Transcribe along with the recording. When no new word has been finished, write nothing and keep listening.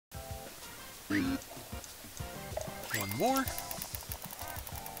One more.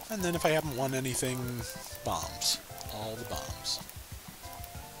 And then if I haven't won anything, bombs. All the bombs.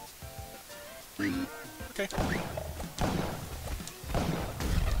 Okay.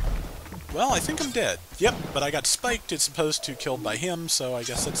 Well, I think I'm dead. Yep, but I got spiked. It's supposed to killed by him, so I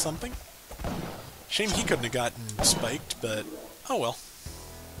guess that's something. Shame he couldn't have gotten spiked, but oh well.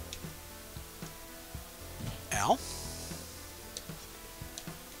 Ow.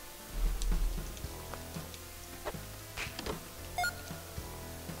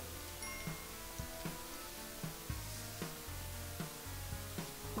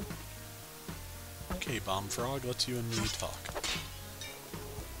 Okay, Bomb Frog, let's you and me talk.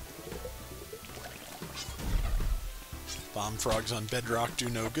 Bomb Frogs on Bedrock do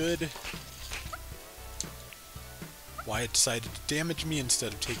no good. Why it decided to damage me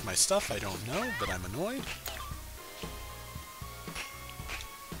instead of take my stuff, I don't know, but I'm annoyed.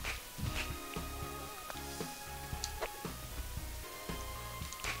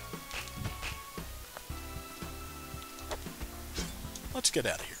 Let's get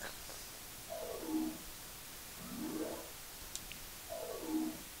out of here.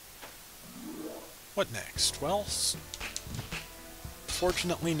 What next? Well,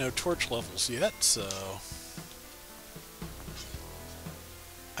 fortunately no torch levels yet, so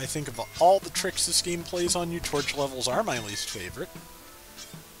I think of all the tricks this game plays on you, torch levels are my least favorite.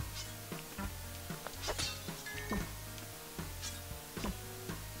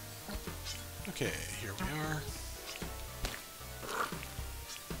 Okay, here we are.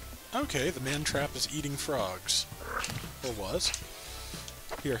 Okay, the man trap is eating frogs. Or was.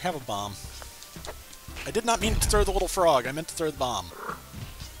 Here, have a bomb. I did not mean to throw the little frog, I meant to throw the bomb.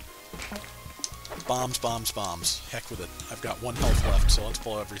 Bombs, bombs, bombs. Heck with it. I've got 1 health left, so let's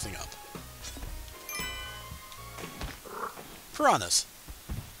blow everything up. Piranhas.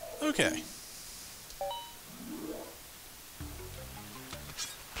 Okay.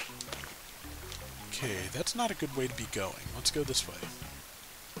 Okay, that's not a good way to be going. Let's go this way.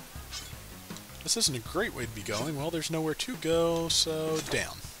 This isn't a great way to be going. Well, there's nowhere to go, so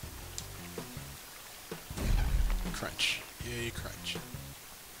down. Crunch. Yay, crunch.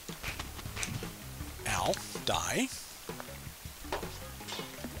 Ow. Die.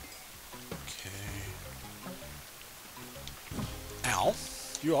 Okay. Ow.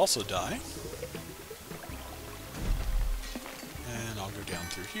 You also die. And I'll go down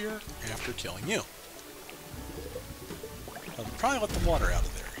through here after killing you. I'll probably let the water out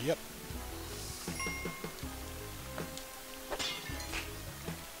of there. Yep.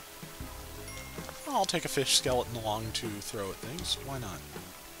 I'll take a fish skeleton along to throw at things. Why not?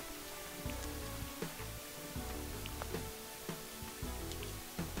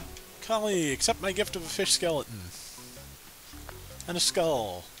 Kali, accept my gift of a fish skeleton. And a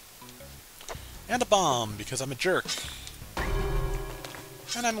skull. And a bomb, because I'm a jerk.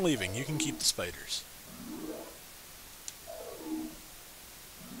 And I'm leaving. You can keep the spiders.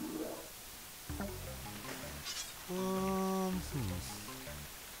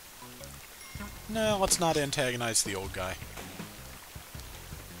 No, let's not antagonize the old guy.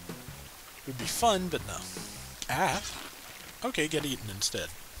 It would be fun, but no. Ah! Okay, get eaten instead.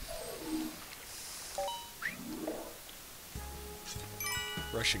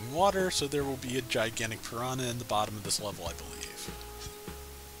 Rushing water, so there will be a gigantic piranha in the bottom of this level, I believe.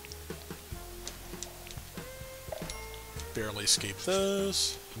 Barely escape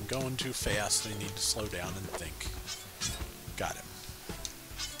those. I'm going too fast, I need to slow down and think. Got him.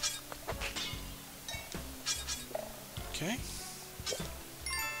 Okay.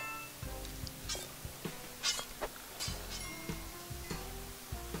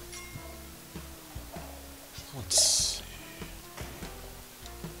 Let's see.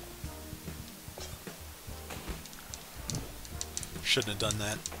 Shouldn't have done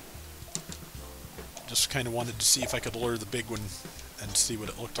that. Just kind of wanted to see if I could lure the big one and see what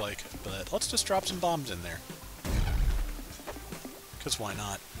it looked like. But let's just drop some bombs in there. Because why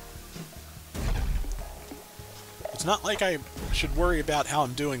not? It's not like I should worry about how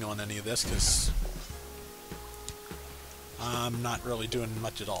I'm doing on any of this, because I'm not really doing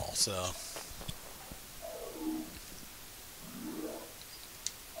much at all, so...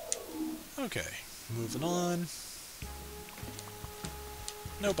 Okay, moving on.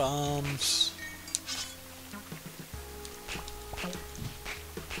 No bombs.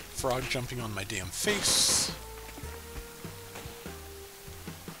 Frog jumping on my damn face.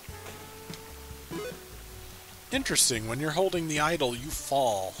 Interesting, when you're holding the idol, you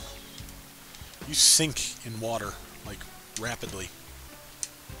fall. You sink in water, like, rapidly.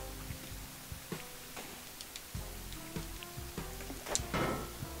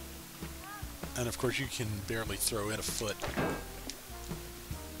 And of course you can barely throw it a foot.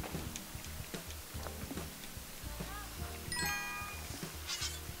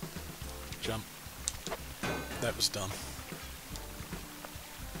 Jump. That was dumb.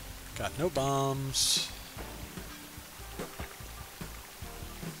 Got no bombs.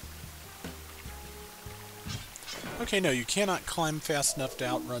 Okay, no, you cannot climb fast enough to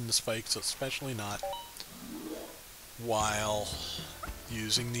outrun the spikes, especially not while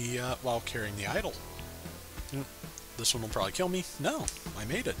using the, while carrying the idol. This one will probably kill me. No, I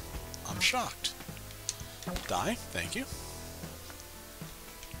made it. I'm shocked. Die, thank you.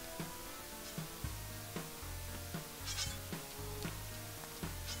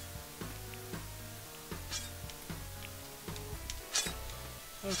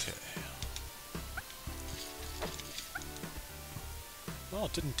 Okay. Well,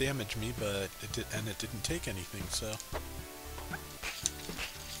 it didn't damage me, but it did, and it didn't take anything, so.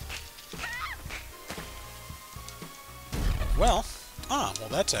 Well, well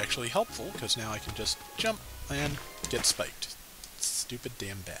that's actually helpful, because now I can just jump and get spiked. Stupid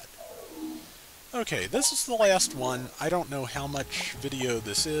damn bad. Okay, this is the last one. I don't know how much video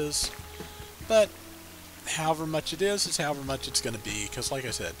this is, but however much it is however much it's going to be, because like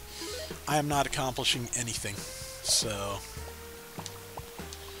I said, I am not accomplishing anything, so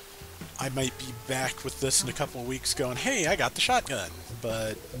I might be back with this in a couple of weeks going, hey, I got the shotgun,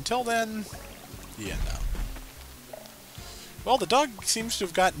 but until then, yeah, no. Well, the dog seems to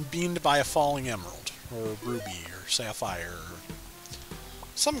have gotten beamed by a falling emerald, or ruby, or sapphire, or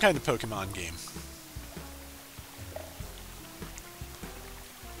some kind of Pokemon game.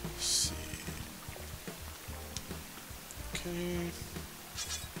 Let's see. Okay.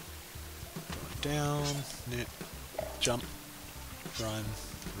 Going down, jump, run,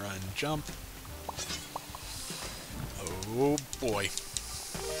 run, jump. Oh boy.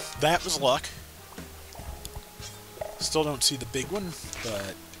 That was luck. Still don't see the big one,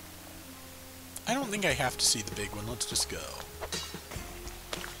 but I don't think I have to see the big one. Let's just go.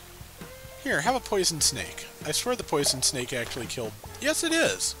 Here, have a poison snake. I swear the poison snake actually killed... Yes, it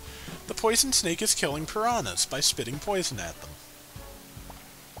is! The poison snake is killing piranhas by spitting poison at them.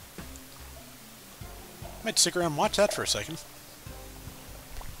 Might stick around and watch that for a second.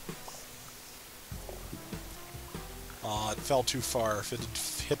 Aw, it fell too far. If it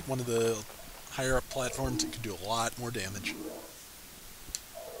had hit one of the higher up platforms, it could do a lot more damage.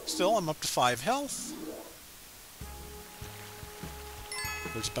 Still, I'm up to 5 health.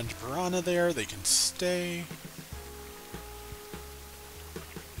 There's a bunch of piranha there. They can stay.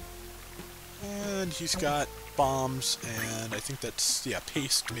 And he's got bombs, and I think that's, yeah,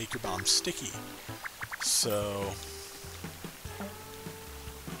 paste to make your bombs sticky. So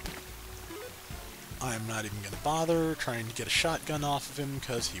I'm not even going to bother trying to get a shotgun off of him,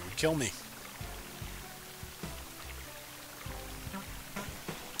 because he would kill me.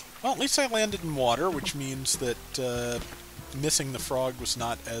 Well, at least I landed in water, which means that missing the frog was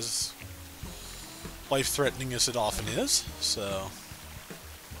not as life-threatening as it often is, so...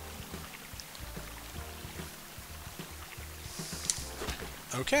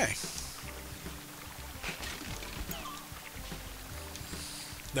 Okay.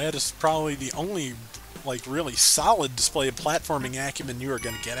 That is probably the only, like, really solid display of platforming acumen you are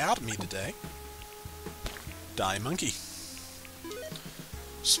going to get out of me today. Die, monkey.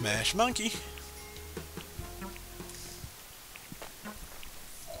 Smash, monkey.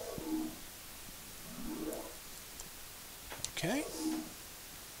 Okay.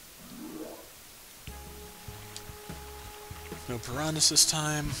 No piranhas this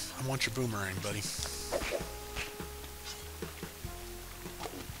time. I want your boomerang, buddy.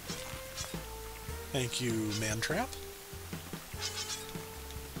 Thank you, Mantrap.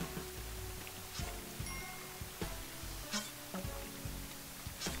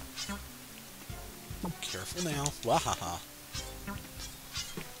 Careful now. Wahaha.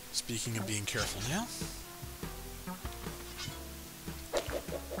 Speaking of being careful now.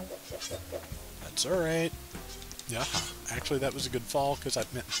 That's alright. Yaha. Actually, that was a good fall, because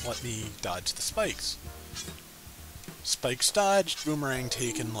that meant let me dodge the spikes. Spikes dodged, boomerang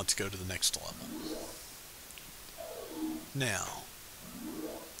taken, let's go to the next level. Now,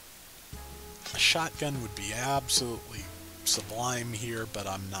 a shotgun would be absolutely sublime here, but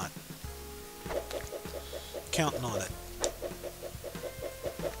I'm not counting on it.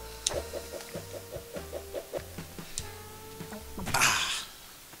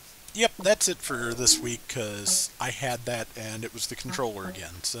 Yep, that's it for this week, because I had that and it was the controller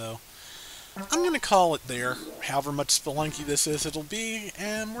again, so I'm going to call it there. However much Spelunky this is, it'll be,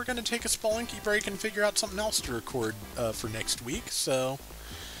 and we're going to take a Spelunky break and figure out something else to record for next week, so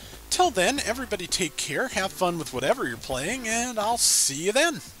till until then, everybody take care, have fun with whatever you're playing, and I'll see you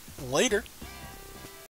then. Later.